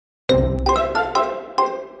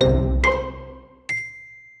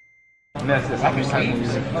Miss this.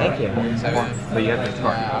 Thank you. But you have to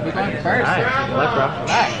start. I'll be going first. Alright, good luck, bro.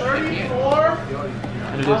 Alright, thank you.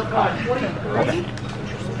 Introduce a card. Okay.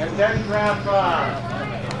 And then grab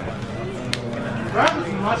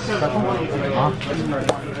as much of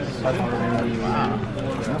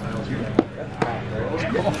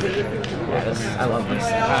I love this.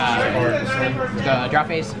 Drop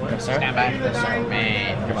face. Stand by.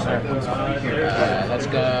 Man. Let's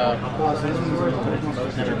go.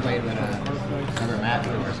 Never played with never met,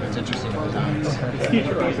 so it's interesting with designs.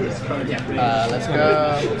 Let's go.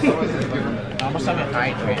 Almost have a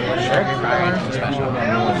high train. Sure. Special.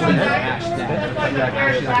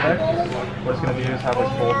 What it's going to do is have us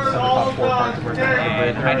hold the top 4 cards of our deck.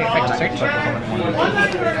 And high effect to search.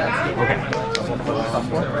 Okay. Top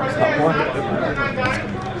 4.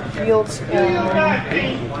 Fields.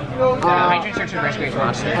 Hydrant search and rescue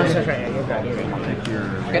monster. Take your...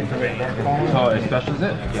 Good. Oh, it specials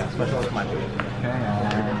it? Yeah, special is mine.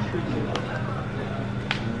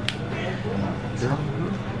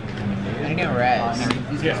 Okay, I need a res.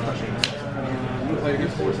 Let's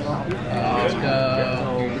go.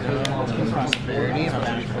 Prosperity.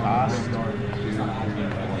 Cost.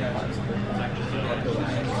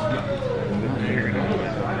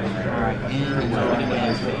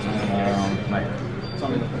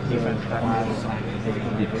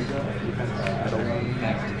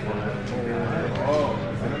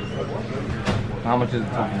 How much is it?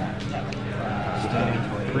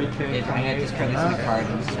 3K. I had this card in the card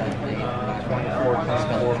instead. 24 plus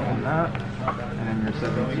 4 from that. And then you're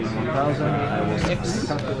 17,000. I will 6.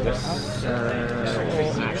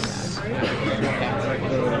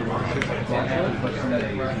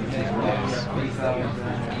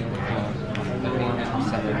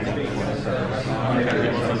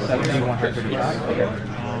 7,100 back.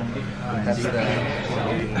 That's the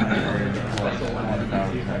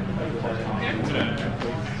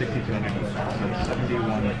 6,200.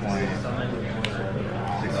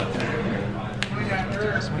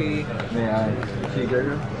 71.62. SP. May I see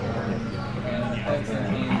Gregor?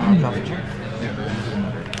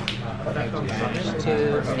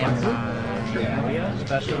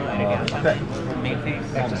 Special. Main thing.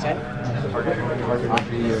 Back to set.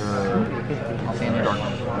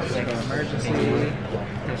 Emergency.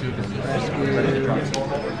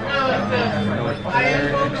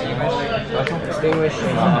 Extinguish.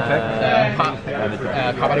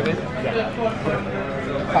 Combat good.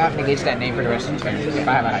 Pop negates that name for the rest of the turn if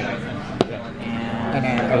I have a hydrant. And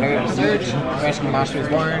then alert search, rescue monster is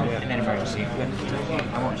born, and then emergency. I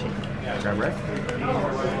won't cheat. Grab wreck.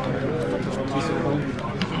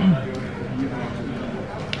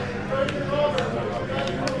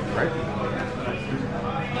 Right.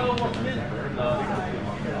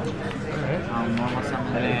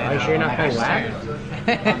 Are you sure you're not playing WAP?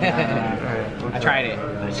 I tried it.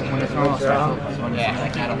 Yeah,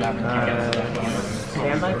 like I don't have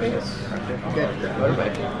Standby face? Good.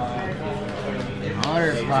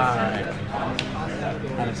 Butterfly.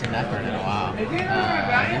 Haven't seen that bird in a while.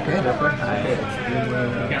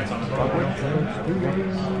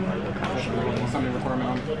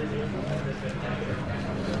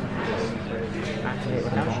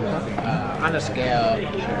 On the scale,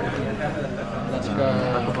 let's go.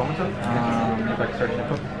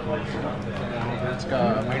 Let's go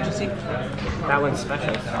emergency. That one's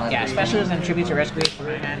special. Yeah, specials and tribute to rescue.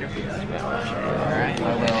 Alright,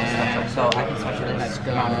 I will. So I can special this. Let's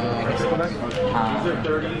go.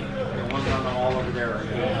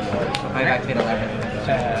 I activate 11.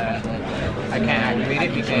 I can't activate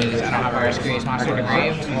it because I don't have a rescue monster to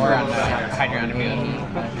grave or on the Hydra on the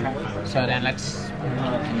field. So then let's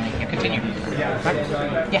continue. Yeah.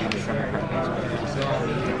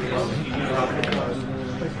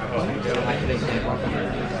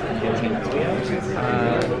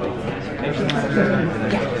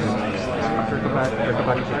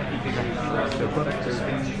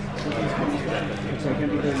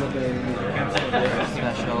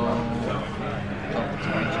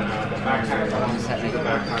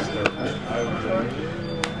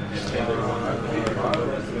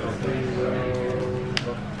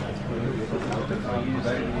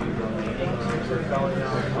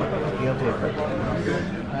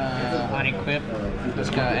 Unequip. Let's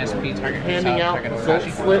go SP target. Handing out soul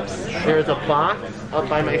slips. There's a box up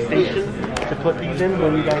by my station to put these in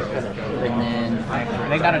when you guys finish. And then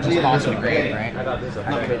they gotta just fall to the grave, right?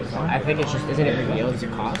 I think it's just, isn't it revealed as a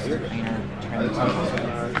cost? Oh no,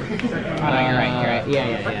 you're right. Yeah.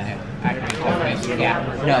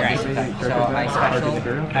 Yeah. No, right. So I special.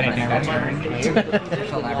 I didn't think that's right.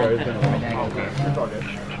 Special lever.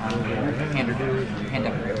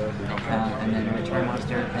 Panda, and then return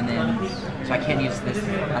monster, and then so I can't use this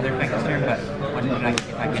other effect this turn, but if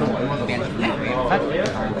I can banish from that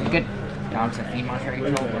grave, good. Now it's a fiend monster I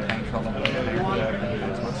control, or if I control level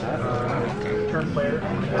Turn player.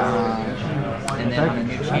 and then on the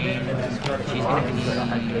new chain, she's going to be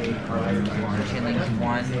chain link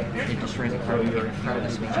 1, it destroys a card in front of the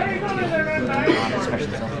switch chain 2,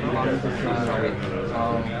 special self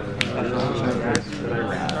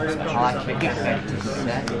I'll activate the effect to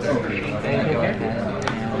set, and go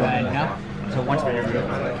ahead and no. So once a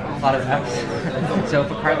lot of effects. So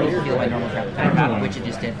if a card leaves the field by normal trap battle, which it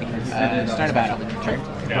just did because start a battle returned.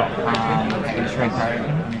 I can destroy a card on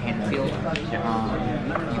your hand and field.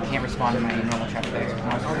 You can't respond to my normal trap effects,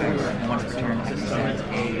 and once per turn I can send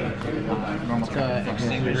a normal trap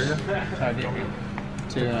effect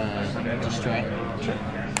to destroy. Yeah.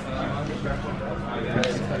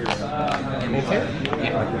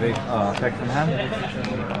 Activate effects in hand.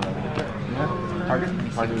 Target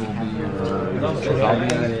will be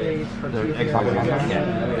the exile monster.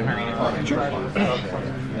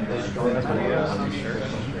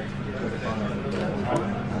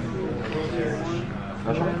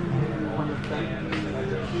 Special?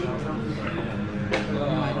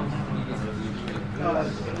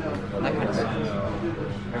 That kind of stuff.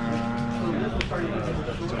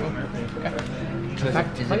 Is it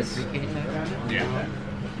a 3K? Yeah.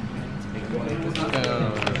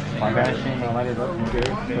 By banishing the lighted up from here,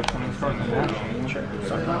 put some cards in that. Sure.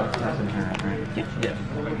 That's inherent, right? Yeah.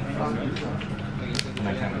 And I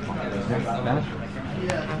can't respond. Banish?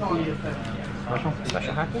 Special?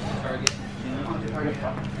 Special hacker?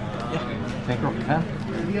 Yeah. Synchro, 10.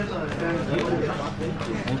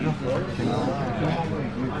 Angel?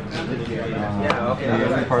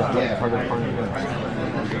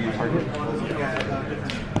 Target.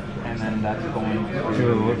 And then that's going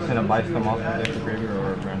to send a bites them off the graveyard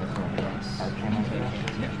or burn this one.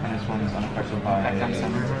 And this one's unaffected by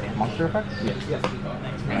monster effects? Yes.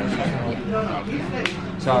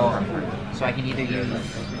 So I can either use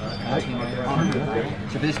so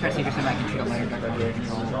for this card Secret Sim I can treat a letter dark under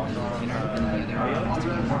control tuner, and then the other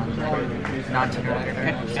non-tuner letter dark.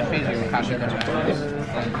 That phase your Kasha goes back.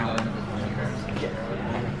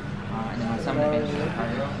 And then on summon the bench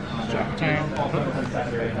turn.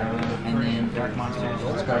 And then dark monsters.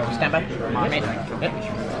 Let's go stand by.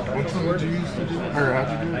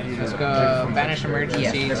 Let's go banish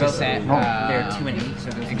emergency to set they're 2 and 8, so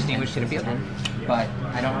extinguish to the field. But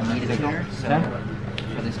I don't need a tuner, so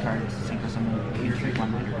for this card it's synchro summon computer treat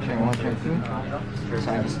 1 lighter. Check 1, check 2. So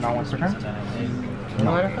I just not once per turn.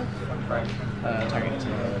 No. Target.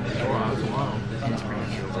 And it's pretty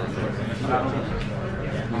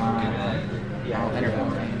enter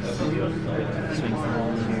swing for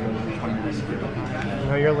 29.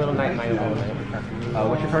 No, you're a little night.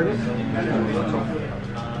 What's your target?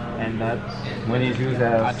 And that's when he's used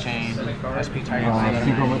as chain, SP target.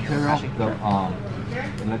 synchro material.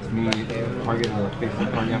 It lets me target a fixed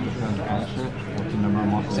target after turn to banish it with the number of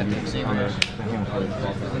monsters used on the hand target.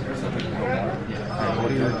 What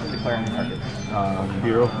do you declare on your targets?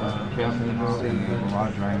 Hero, Chaos Angel, and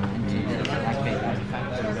Mirage Dragon.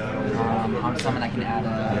 On summon I can add a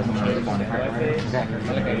chain on card.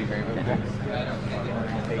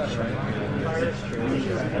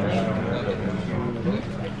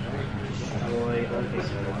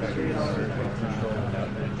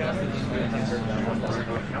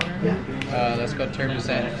 Let's go turn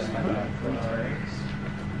set.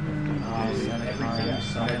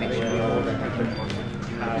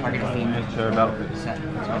 Target fiend. Battlefield. Set.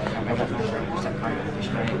 Set card.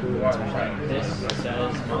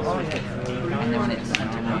 And then when it's sent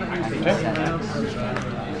to me, I can set.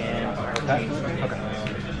 Okay.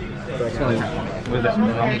 With that,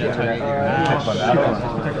 we'll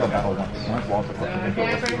talk about battle once.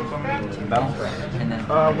 Battle? And then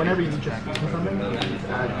Whenever you check something,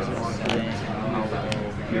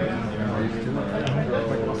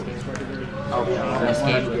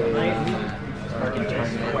 escape.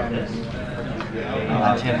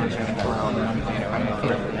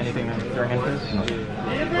 Anything during hand phase? No.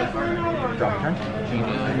 Drop turn?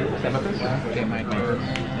 Step up phase? Okay, my turn.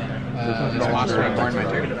 This monster reborn my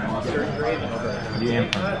turn. The aim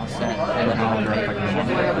turn. I'll set, and then I'll direct my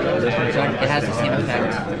turn. It has the same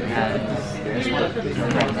effect as this one.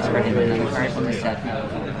 It's ready with another card from the set.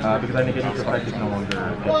 Because I negate each effect is no longer.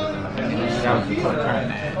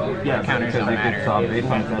 Yeah, counters because don't they could matter. 8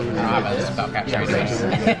 times less. I don't have a spell capture anyways.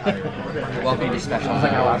 Welcome to special. It's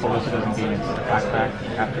like how Appaloosa doesn't gain its attack back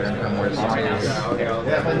after a more Right now.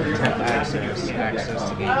 Access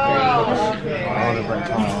to game 3. all the breaks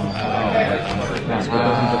on.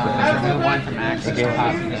 Remove 1 from access.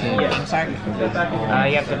 I'm sorry.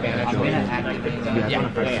 You have to banish. I'm gonna activate.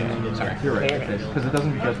 Yeah. Sorry. You're right, because it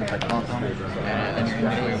doesn't just affect on it. And then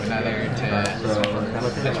remove another to.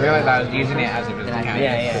 It's really about using it as a business counter.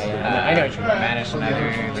 Yeah. I know what you mean. Banish another.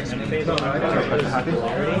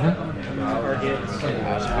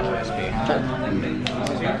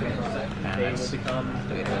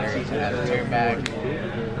 Add a turn back.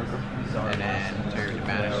 And then turn to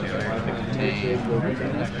banish the other to contain.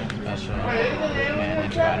 Special. And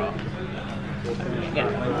into battle. Yeah.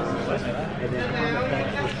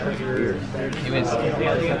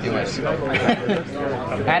 It was.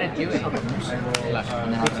 How to do it? Left. And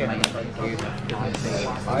then I'll put my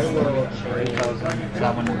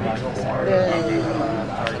that one will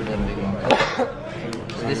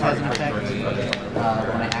so this has an effect.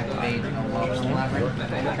 When I activate a Welsh Labyrinth,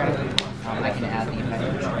 I can add the effect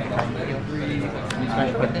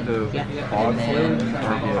with it. And then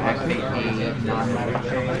activate a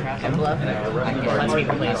non-labyrinth emblem. I can Let's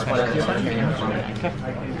replace one of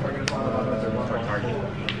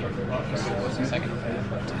the second.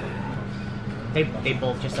 They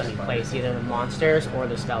both just doesn't place either the monsters or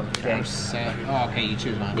the spell. Oh, okay, you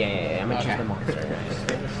choose one. Yeah, I'm gonna choose the monster.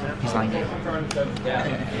 He's lying there.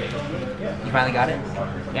 You finally got it?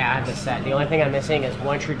 Yeah, I have this set. The only thing I'm missing is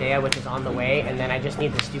one True Dea, which is on the way, and then I just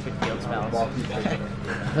need the stupid field spells.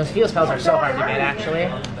 Those field spells are so hard to get, actually.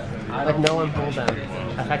 Like, no one pulled them.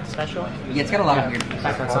 Effect special? Yeah, it's got a lot of weird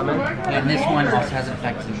Effect on summon? and this one also has an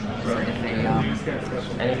effect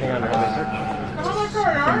Anything on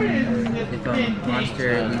if a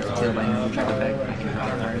monster leads to kill by no trap effect, I can draw a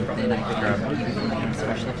card, then I can draw either a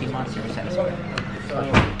special effect monster or satisfy.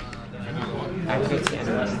 Activate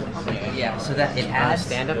stand-up. Yeah, so that it adds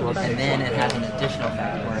stand-up, and then it has an additional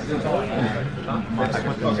effect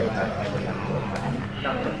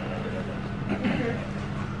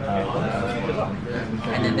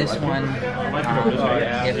and then this one,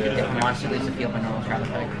 if a monster leaves the field by normal trap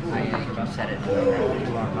effect, I can set it.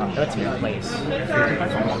 Let's replace.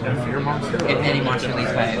 If any monster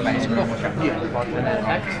leaves by its normal trap effect. And that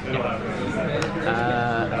effect?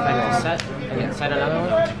 Effect is set. And then set another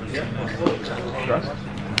one.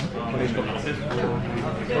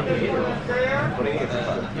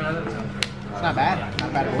 It's not bad.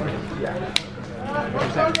 Not bad order.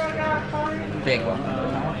 Big one.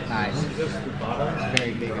 Nice. It's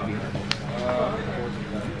very big of you.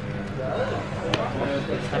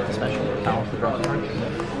 Effect special. Normal.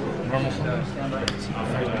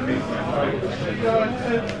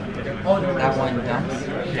 That one dumps.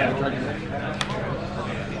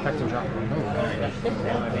 Effect and drop.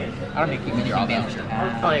 I don't think you can You draw can that. banish it.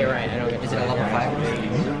 Oh, you're right. I don't get Is it a level 5?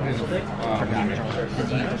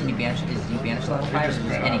 Can you banish? Do you banish level 5 or just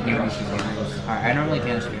any hero? Alright, I normally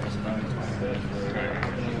banish heroes.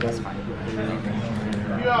 That's fine.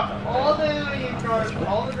 You got all the alien cards,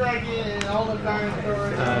 all the dragon, and all the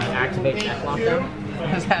dinosaurs. activate that lockdown.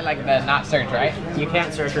 Is that like the not search, right? You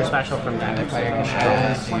can't search your special from that. Player can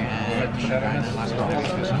add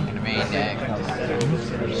in the main deck.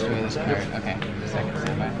 Destroy this card. Okay. Second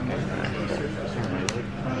standby. Okay.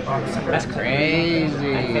 That's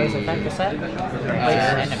crazy. Phase effect is set.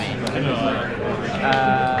 Enemy.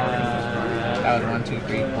 That was 1, 2,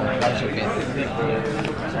 3, 4. That was your fifth.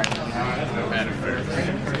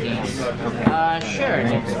 Sure,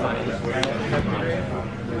 it's fine.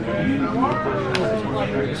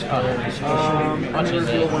 Much is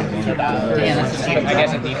it? Yeah, that's the same. I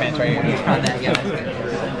guess a defense right here. On that, yeah, that's good.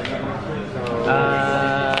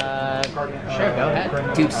 Sure, go ahead.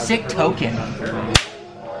 Dude, sick token.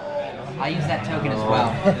 I use that token as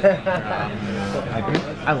well.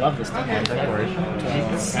 I love this thing.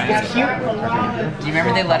 It's cute. Do you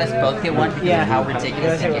remember they let us both get one because of how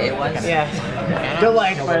ridiculous it was? Yeah. They're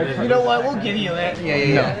like, you know what? We'll give you it.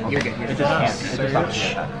 Yeah. You're good. You're good.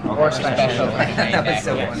 Or special. That was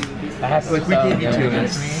so funny. Like, we gave you 2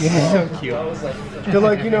 minutes. Yeah, so cute. They're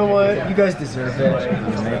like, you know what? You guys deserve it.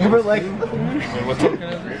 And we're like,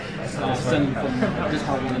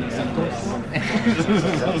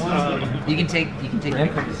 You can take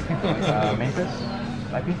Memphis?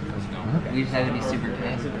 IP? We just had to be super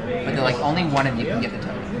pissed. But they're like, only one of you can get the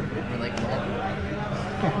token. We're like, what?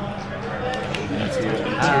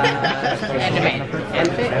 end domain. End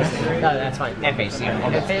phase? No, that's fine. End phase.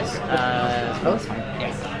 End phase? Oh, it's fine.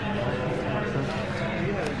 Yeah.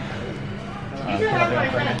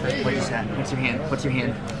 What's your hand? What's your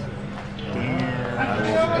hand?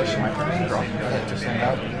 I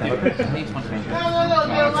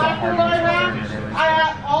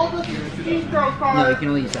have all the keystroke cards No, you can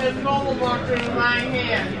only use that. and mobile launcher in my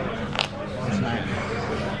hand. That's not.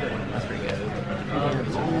 That's pretty good.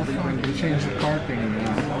 They changed the card thing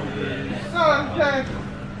now. So I'm saying,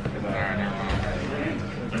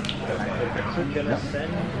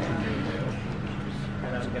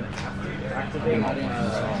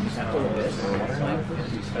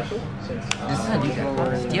 This is a new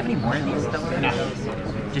deck. Do you have any more of these though? No.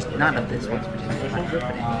 Just not of this one specifically.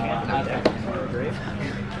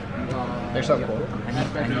 They're so cool.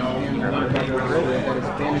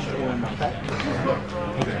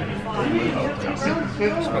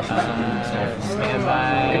 Stand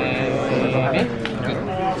by me.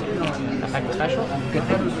 Effective special. Good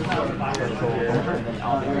thing.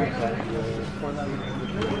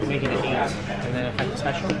 Make it an 8. And then effective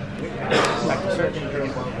special. Effective search.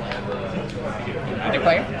 Other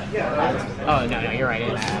player? Oh, no, you're right.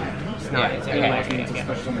 It's not. Yeah, It's okay. yeah.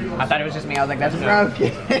 I thought it was just me. I was like, that's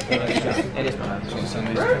broken. It is broken.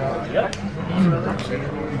 Yep.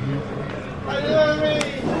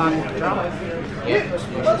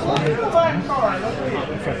 let's look at the black card.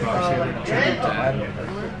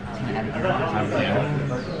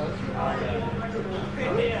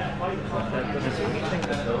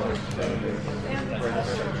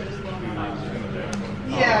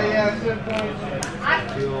 Yeah, good point.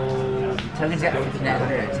 Token's got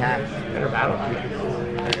 1500 attack. Better battle.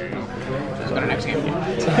 Let's go to next game.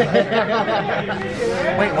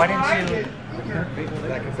 Wait, why didn't you? You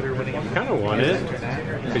kind of want it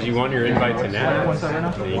because you want your invite to Nat.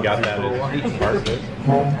 And you got that as part of it.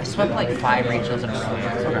 I swept like 5 Rachels in a row.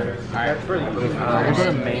 We'll go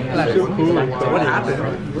to main. What happened?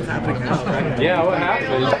 Yeah, what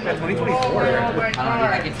happened? 2024.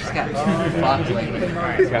 I just got fucked lately.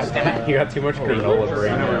 You got too much granola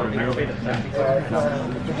brain. And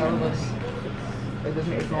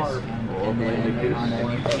then on a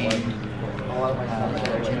new chain,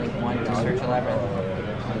 chain 1 to search a labyrinth.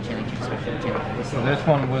 So this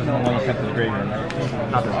one was the one you sent to the graveyard,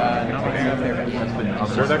 right? Not this one.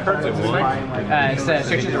 Sir, that card's at 1. It's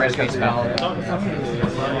search the rescue spell.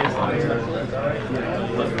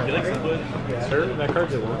 Sir, that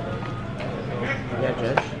card's at 1. Yeah,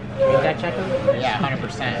 Judge. Read that check him? Yeah,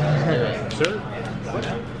 100%. Let's do it.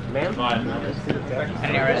 Sir? Ma'am? And then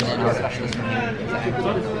I'll specialist from here.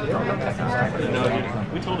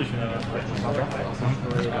 We totally should have.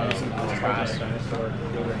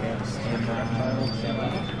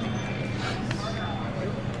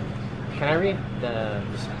 Can I read the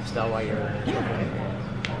spell while you're... Yeah.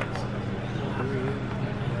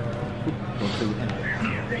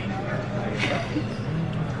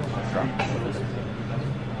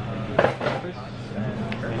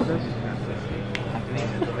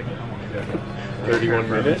 31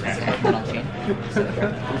 minutes.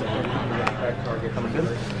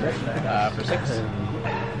 For 6.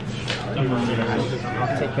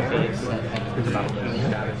 Take the face.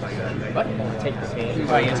 What? Take the face.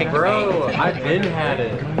 Oh, you take the Bro, bait. I've been had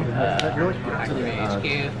it. Activate HQ.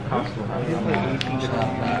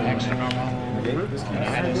 Extra normal.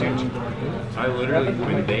 I literally,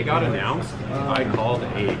 when they got announced, I called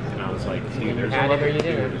 8 and I was like, dude, there's Had a it or you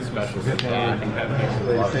didn't? special. I think that makes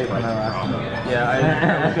it a lot of problem. Yeah, I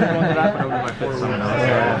was going to go into that, but over my foot.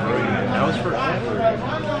 That was forever.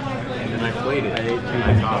 And then I played it. I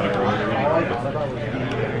thought I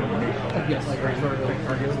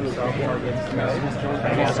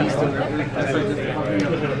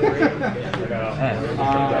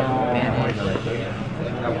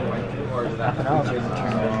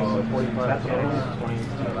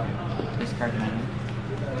This card mine.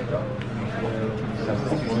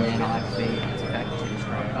 And then I'll activate its effect to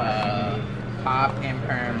destroy. Pop,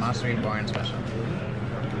 Imperm, Monster Reborn special.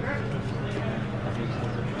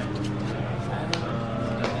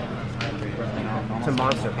 It's a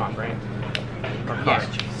monster pop, right? Or Yes,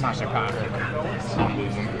 card. Monster Pop.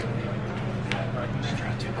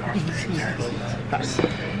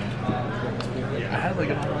 I had like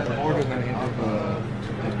an board and then he did the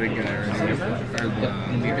big guy right here. Or the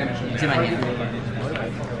It's in my hand.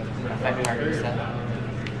 5 card set.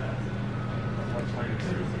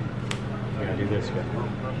 I do this guy.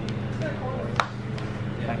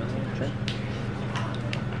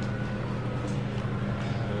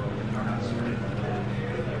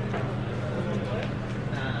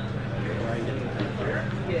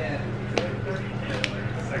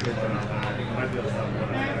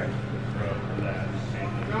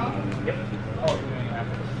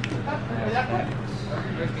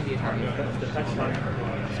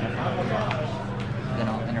 Then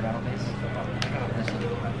I'll enter battle phase. This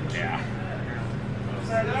one.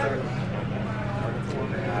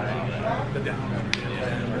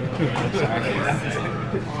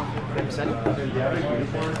 setting?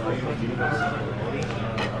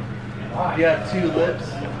 You have 2 lips.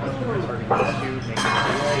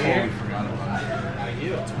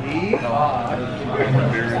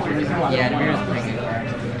 Yeah, the mirror's pretty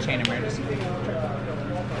good. Chain emergency.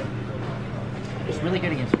 It's really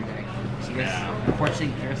good against your deck. See this?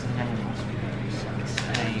 Unfortunately, Garrus doesn't have any monster.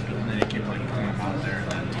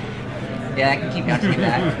 Yeah, I can keep bouncing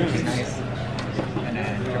back, which is nice. And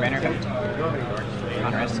then commander effect.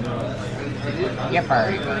 On risk. Yeah,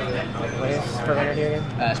 priority. What is preventer here again?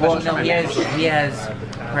 Special Well, no, summon. he has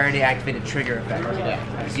priority activated trigger effect. Yeah.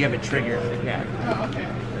 Because you have a trigger. Yeah.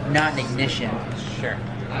 Not an ignition. Sure.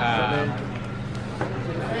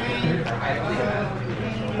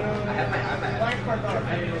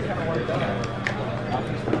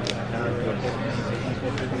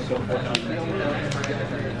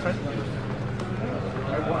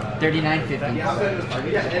 39.50. Did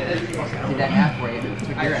that math right? Took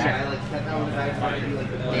your act.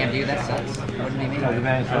 Damn, dude, that sucks. What did they make?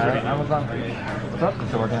 Amazon. What's up?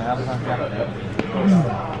 Still working on Amazon.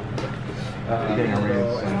 Getting a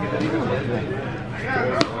raise.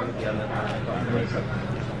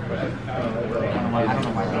 I don't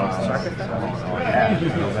know why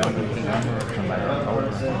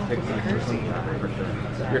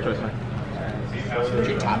Your choice, man. Did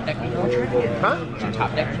your top deck draw? Huh? Did your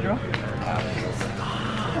top deck draw?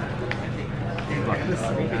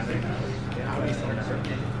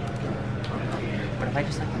 What if I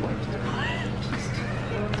just like wiped?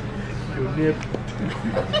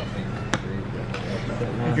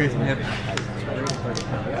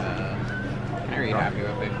 Are you happy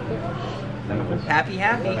with it? Happy,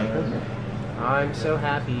 happy. I'm so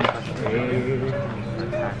happy.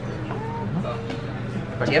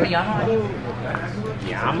 Do you have a Yamaha?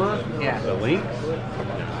 Yama? Yeah. The Lynx?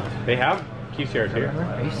 They have Q-Series here.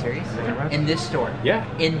 Are you serious? In this store? Yeah.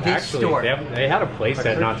 In this Actually, store? They had a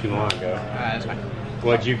playset not too long ago. That's fine.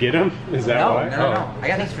 What'd you get them? Is that No, why? no. I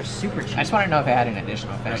got these for super cheap. I just want to know if it had an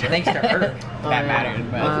additional effect. Thanks to her. That mattered,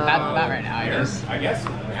 but not right now. I guess. I guess.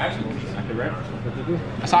 Actually,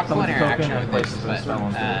 I saw culinary action with this, but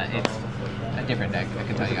it's a different deck. I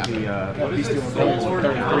can tell you after.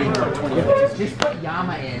 Just put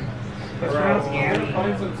Yama in. I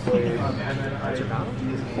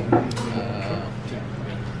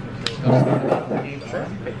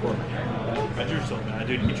drew so bad,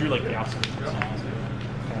 dude. You drew like the opposite.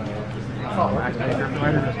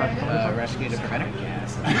 Rescue the preventer.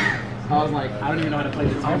 I was like, I don't even know how to play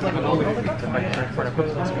this. I was like,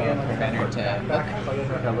 Preventer to book.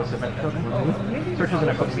 Searches in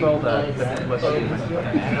a book spell that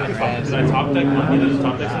Did I top deck one? Did I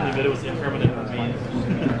top deck something good? It was impermanent for me.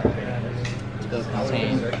 Still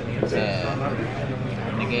contain to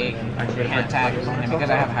negate, can't attack, and because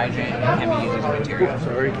I have hydrant, it can be used as a material.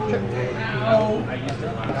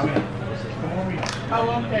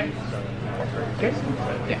 Oh, okay.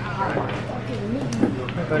 Yeah.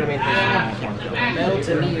 Metal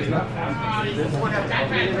to me is not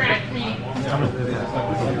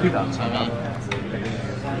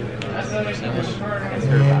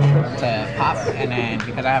To pop, and then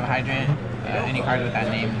because I have hydrant, any card with that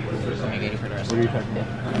name is negated for the rest of the game.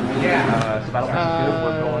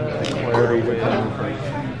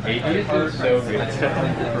 so good.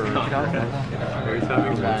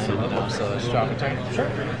 So strong attack. Sure.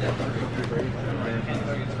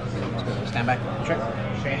 Stand back. Sure.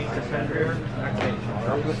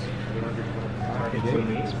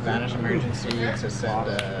 Spanish emergency to send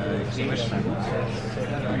extinguish.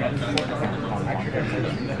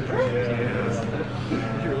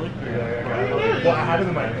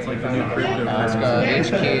 Let's go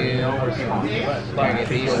HQ, target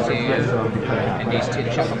these two, and these two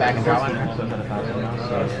to shuffle back and draw one.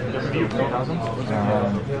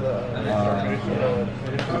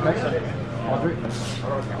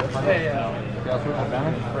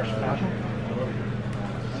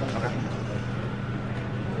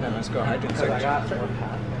 Then let's go hydrant search.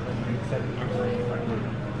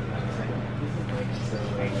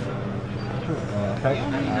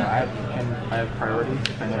 I have priority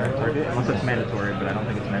defend our target, unless it's mandatory, but I don't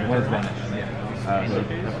think it's mandatory. What is banished? So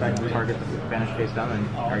effect target banished face down, and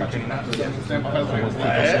are you taking that?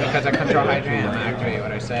 Because I control hydrant, I'm gonna activate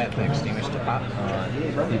what I said, the extinguish to pop.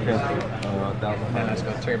 Then let's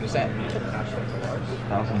go turb to set.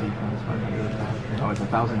 1,000 defense, 500 attack. Oh, it's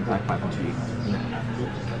 1,000 attack, 500.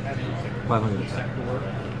 500 attack.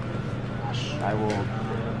 I will.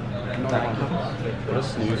 What a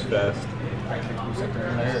snooze fest.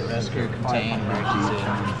 Rescue, contain, emergency.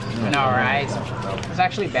 No, right? It's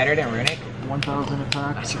actually better than Runic. 1,000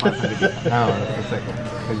 attack. 500 defense. No, that's the second.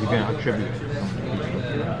 Because you can attribute.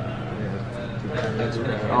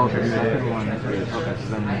 Oh, the second one. Okay, so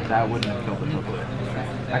then that wouldn't have killed the total.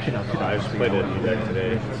 Actually, no. I just played a new deck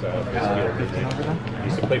today, so I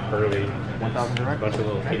used to play Pearly. 1,000 direct. A bunch of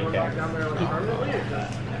little kitty cats.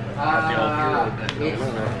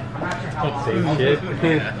 Same shit.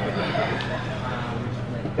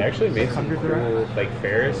 They actually made some cool, like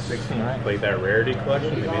Ferris, like that rarity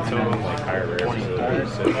collection. They made some of them like higher rarity,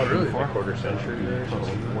 so really like quarter century.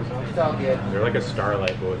 They're like a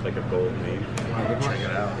starlight, but with like a gold name. Check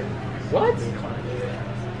it out. What?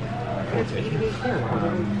 What's it?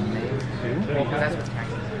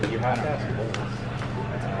 You have to ask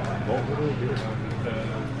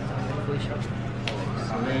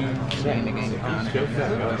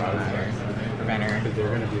Preventer,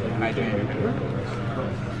 hydrant.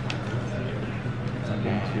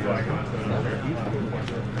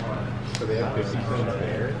 So they have 50 cents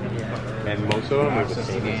there, and most of them are the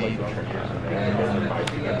same as like the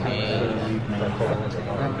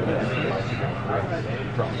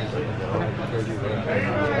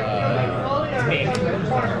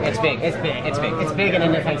It's big. It's big. It's big. It's big and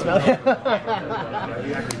in defense mode.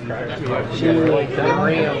 She like the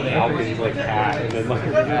real Alvin's like cat, and then like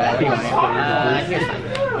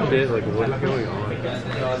like what's going on?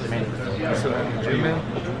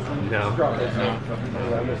 No.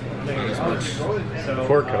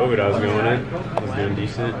 Before COVID, I was going in. I was doing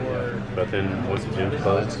decent. But then once the gym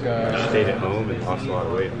closed, I stayed at home and lost a lot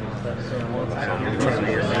of weight.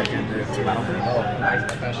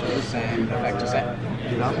 Specials and effective set.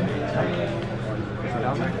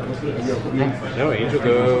 No, Angel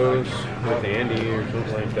goes with Andy or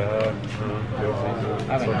something like that.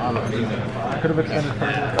 I could have extended further. I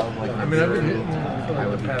was like, I mean, I've been hitting for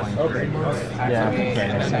like the past 3 months. yeah.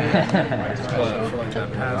 For like the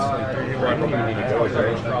past like 3 years. I probably need to go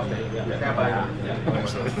right.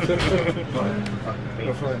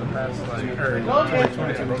 But for like the past like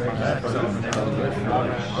 2022 broke my back, so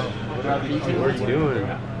What are you doing?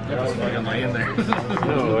 I was fucking laying there.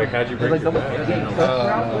 No, like how'd you break your back? I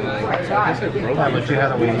guess I broke Yeah, but you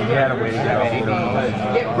had a way. You had a way to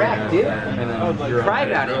get Get wrecked, dude. And then you're Cry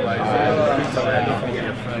about it.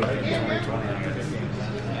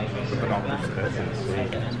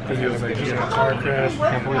 Because he was like, just in a car crash.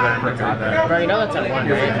 Can't believe I never got that. Bro, you know that's at 1, right?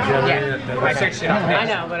 Yeah, I searched it up. I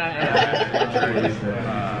know, but I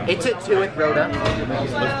It's at 2 with Rhoda. And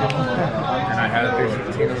I had a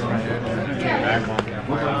 315 over my head and came back on my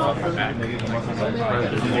back.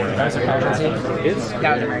 That's emergency.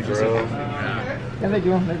 That was emergency. Yeah, they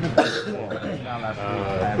do. I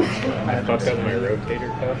fucked up my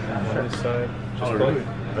rotator cuff on this side.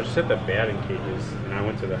 I just hit the batting cages, and I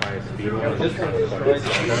went to the highest speed one. I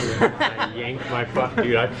yanked my fuck,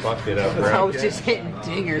 dude. I fucked it up, bro. I was just hitting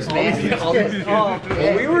dingers, man. Well,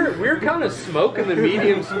 we were kind of smoking the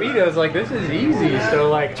medium speed. I was like, this is easy. So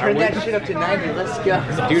like, Turn that shit up to 90. Let's go.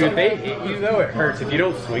 Dude, if they hit you though, it hurts. If you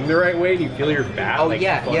don't swing the right way and you feel your bat, Oh, like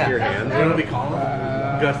yeah, fuck yeah. your hands. What do we call it?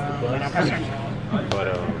 Gust the bus. But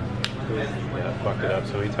yeah, I fucked it up.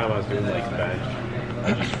 So anytime I was doing like bench,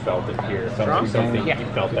 I just felt it here. Something you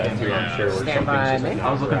felt that too, I'm sure. Where Stand by something's me. just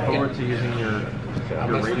I was looking forward to using your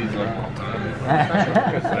ratings.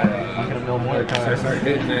 I'm gonna mill more. I start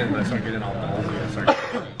hitting it and I start getting all ballsy.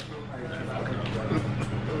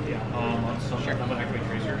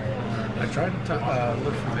 I tried to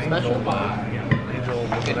look for Angel, but Angel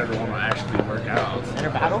would never want to actually work out. Enter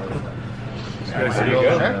battle? Where do you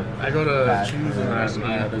go? I go to choose and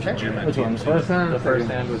there's a gym at Which one? First hand? The first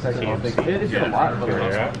hand was second hand. It did a lot for the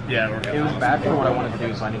most part. Yeah, It was bad for what I wanted to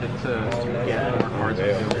do, so I needed to get more cards to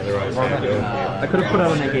do. I could have put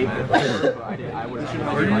out a negate, but I would have.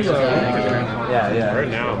 Yeah. Right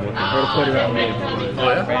now I'm looking I would have put it out maybe. Oh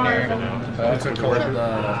yeah? What's it called?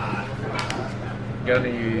 Got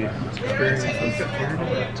any experience with security?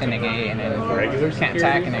 To negate and then regular can't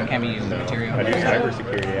attack and then can be used as material. I do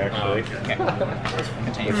cybersecurity actually. Okay.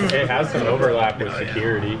 Continue. It has some overlap with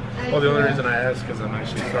security. Well, the only reason I asked because I'm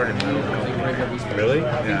actually starting metal. Really?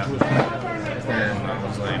 Yeah. And I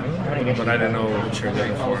was like, but I didn't know what you're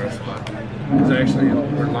looking for. Because actually,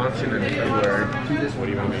 we're launching in February. What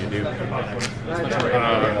do you want me to do?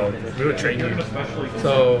 We would train you.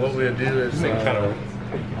 So what we would do is Kind of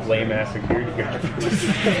lame ass security guard.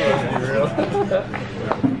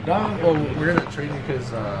 No, well, we're gonna train you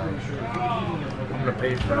because I'm gonna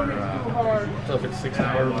pay for. So if it's 6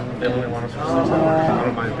 hours, they only want us for 6 hours. I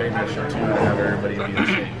don't mind paying that shit too to have everybody be in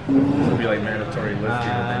shape. So it'll be like mandatory lifting,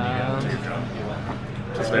 and then you get to your job.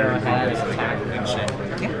 Just so everybody gets like in shape.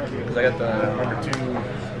 Because I got the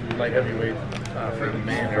 #2 light heavyweight for the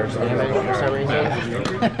man or something. For some reason.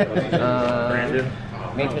 Brandon.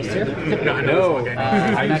 Main phase 2? No,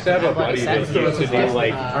 I used to have a buddy that used to do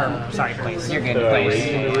like Sorry, place. You're good. the Place.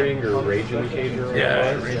 Rage in the Ring or Rage in the Cage or Yeah,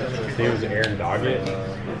 whatever. His name was Aaron Doggett.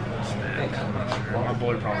 My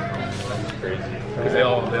boy probably knows. That's crazy. Because they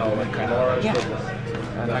all like kind of. Yeah.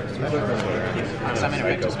 Summon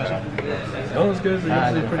effective special. No, it's good.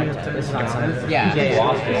 They're usually pretty intense. Yeah. He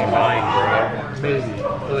lost his mind, bro. Crazy.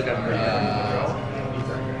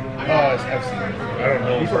 Oh, it's FC. I don't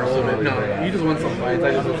know him personally. No, he just wants some fights.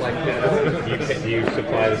 I just was like, yeah. Do you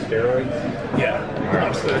supply the steroids? Yeah.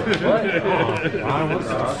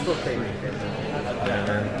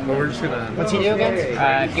 But we're just gonna. What's he do again?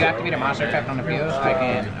 If you activate a monster effect on the field, I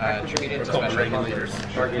can attribute it to special. Regulators.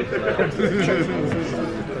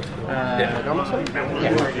 Normal swing?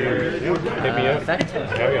 Hit me up. Effect?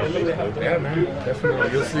 Have you on Facebook? Yeah, man. Definitely.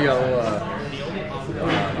 You'll see how.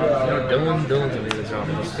 Dylan's gonna do the job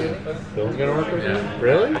with us too. Dylan's gonna work with you? Yeah.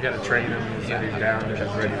 Really? I gotta train him. He's down and he's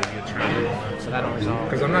ready to get trained. So that'll resolve.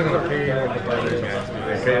 Because I'm not gonna pay like the brothers guys.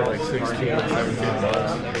 They pay like $16,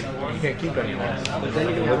 $17. You can't keep any less. So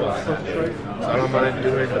I don't mind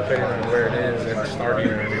doing depending on where it is and starting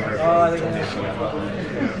or anywhere.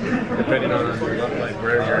 Depending on like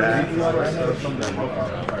where you're at.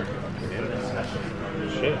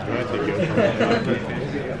 Shit, I think you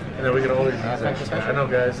And then we can always use that. I know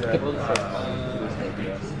guys that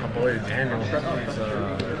my boy Daniel, he's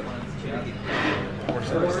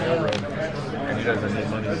works on the railroad and he doesn't need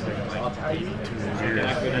money for like 2 years.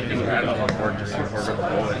 And he's out on board just to work with the boy.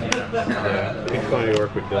 Yeah, it's fun to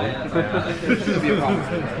work with Dylan.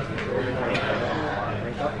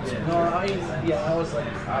 Yeah, I was like,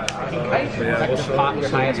 Yeah, we'll show you.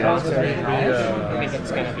 highest cost. I It's think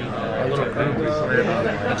it's gonna be a little group we plan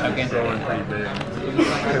on growing pretty big.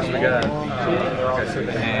 Because we got, like I said,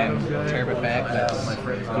 And turbo back.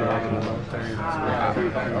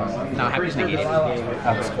 No, happy's negated.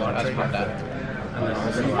 That's Panda.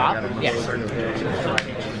 pop? Yes.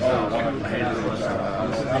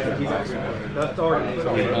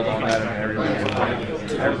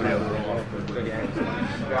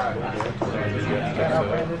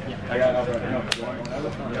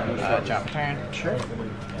 Chop turn. Sure.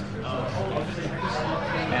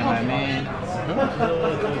 And I'm in.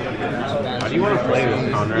 How do you want to play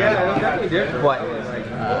this, Conrad? What?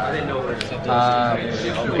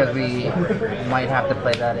 Because we might have to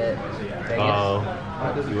play that at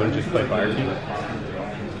Vegas. You want to just play Fire Team?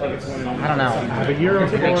 I don't know.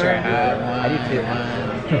 Make sure I have one. I do too.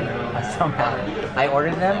 Somehow. I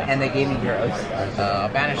ordered them and they gave me euros.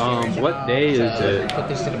 Banish What day is it? Put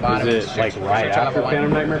this to the bottom. Is it like right after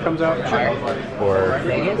Phantom Nightmare comes out? Or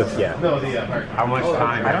Vegas? yeah. How much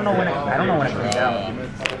time? I don't know when it comes out.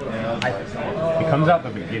 It comes out the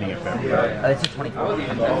beginning of February. It's the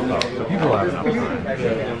 24th. So people have enough time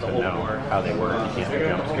to know how they work. You can't be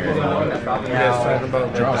jump scared anymore.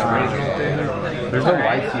 There's a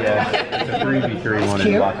YCS. It's a 3v3 one in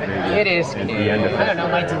Las Vegas. It is. At the end of I don't know,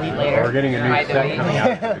 might delete later. We're getting a new Might set delete. coming out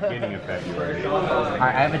at the beginning of February. Alright,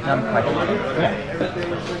 I have a dumb question.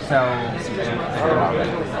 So,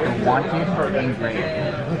 the Wanted engraved.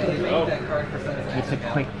 It's a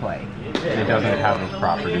quick play. It doesn't have those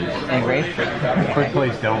properties. Engraved? Quick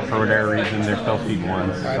plays don't for whatever reason. They're still seed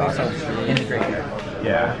ones. In the graveyard.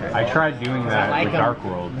 Yeah, I tried doing that with Dark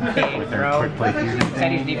World with their quick play fusion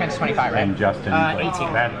Said his thing. defense 25, right? And Justin, like,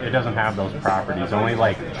 18. that, it doesn't have those properties. Only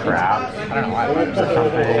like traps I don't know why. or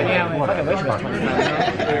something. Yeah, my fucking wish was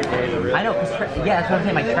 25. I know, cause yeah, that's what I'm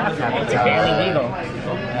saying, my traps have it. It's barely legal.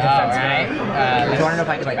 Alright. I was wondering if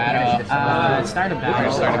I could like finish this. Start a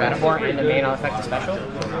battle. Start a battle. Before and the main I'll effect a special.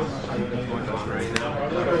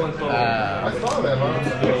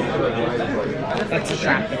 It's a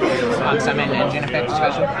trap. On summon engine effect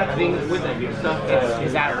special.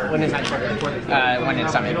 Is that, when is that triggered? When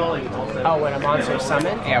it's summoned. Oh, when a monster is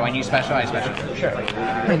summoned? Yeah, when you special, I special. Sure.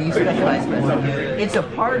 When you specialize myself. It's a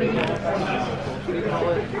party.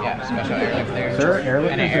 Yeah, special airlift there. Sir,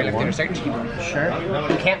 airlift and an is airlift one? there search. Sure.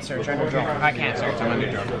 You can't search under draw. I can't search, I'm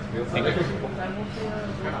under draw. Thank you.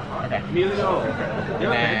 Okay.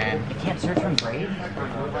 And then You can't search from Braid?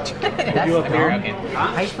 that's American.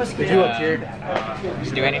 How are you supposed to get You it? up here?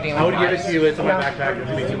 Just do anything I would with give it to you. It's in my backpack. It's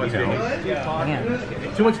gonna be too much digging.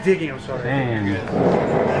 Man. Too much digging. I'm sorry. Dang.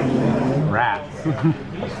 Rats.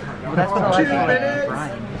 Well, that's what I like about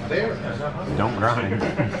Brian. Don't grind.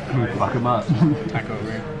 Fuck them up. Taco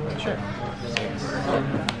over here. Sure.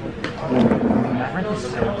 Rent is so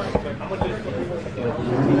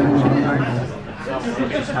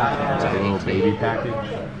A little baby package.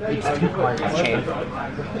 It's 2 cards. Chain.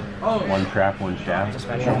 One trap, one shaft.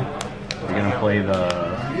 Special. You're gonna play the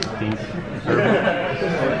pink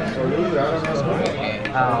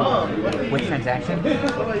Which transaction? She's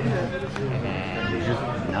just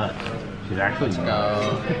nuts. She's actually nuts.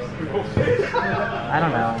 I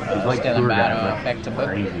don't know. She's like Still in battle. Back to book.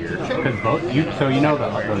 crazier. Because both you, so you know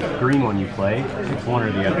the green one you play, it's one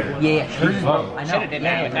or the other. Yeah, hers is both. I know. Should've did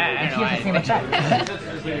that with that. And she has the same effect.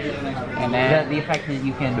 And then The effect is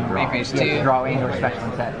you can phase you have to 2. draw and or special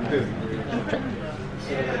and set.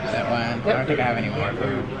 That one. I don't think I have any more.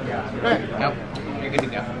 Nope. You're good to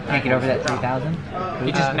go. Can't get over that 3,000.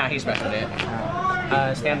 He just he specialed it.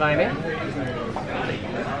 Stand by me.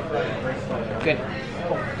 Good.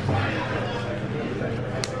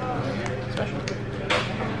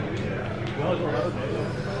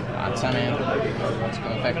 Odds on it. Let's go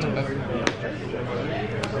effective book.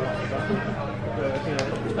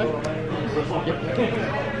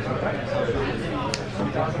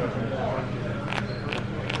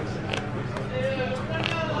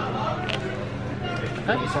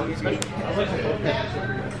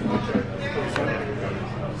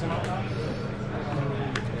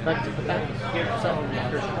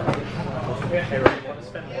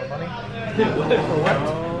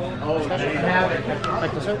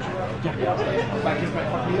 Like the search?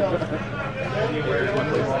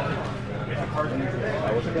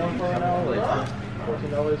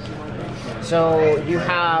 So you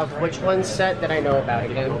have which one set that I know about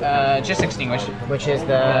again? Just extinguish. Which is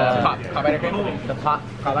the Pop rider grid. The pop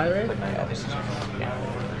rider? Yeah, this is. Yeah.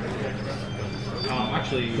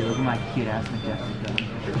 Actually, Look at my cute ass majestic gun.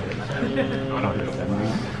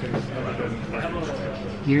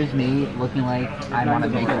 Here's me looking like I'm on a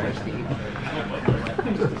Make-A-Wish date.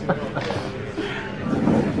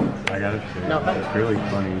 I gotta say, it's really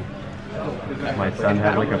funny. My son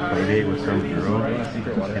had like a play date with some girl,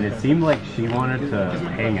 and it seemed like she wanted to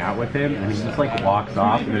hang out with him, and he just like walks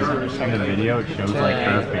off. And in the video, it shows like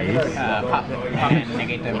her face. Pop and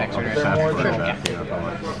negate the Vex order.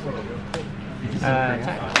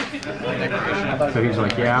 So he's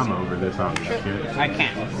like, yeah, I'm over this. I'm shit. I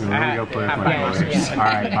can't. Let me go play with my boys. All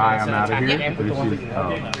right, bye. I'm out of here.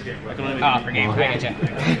 Oh, for game. I get you.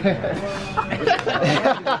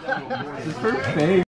 This is her face.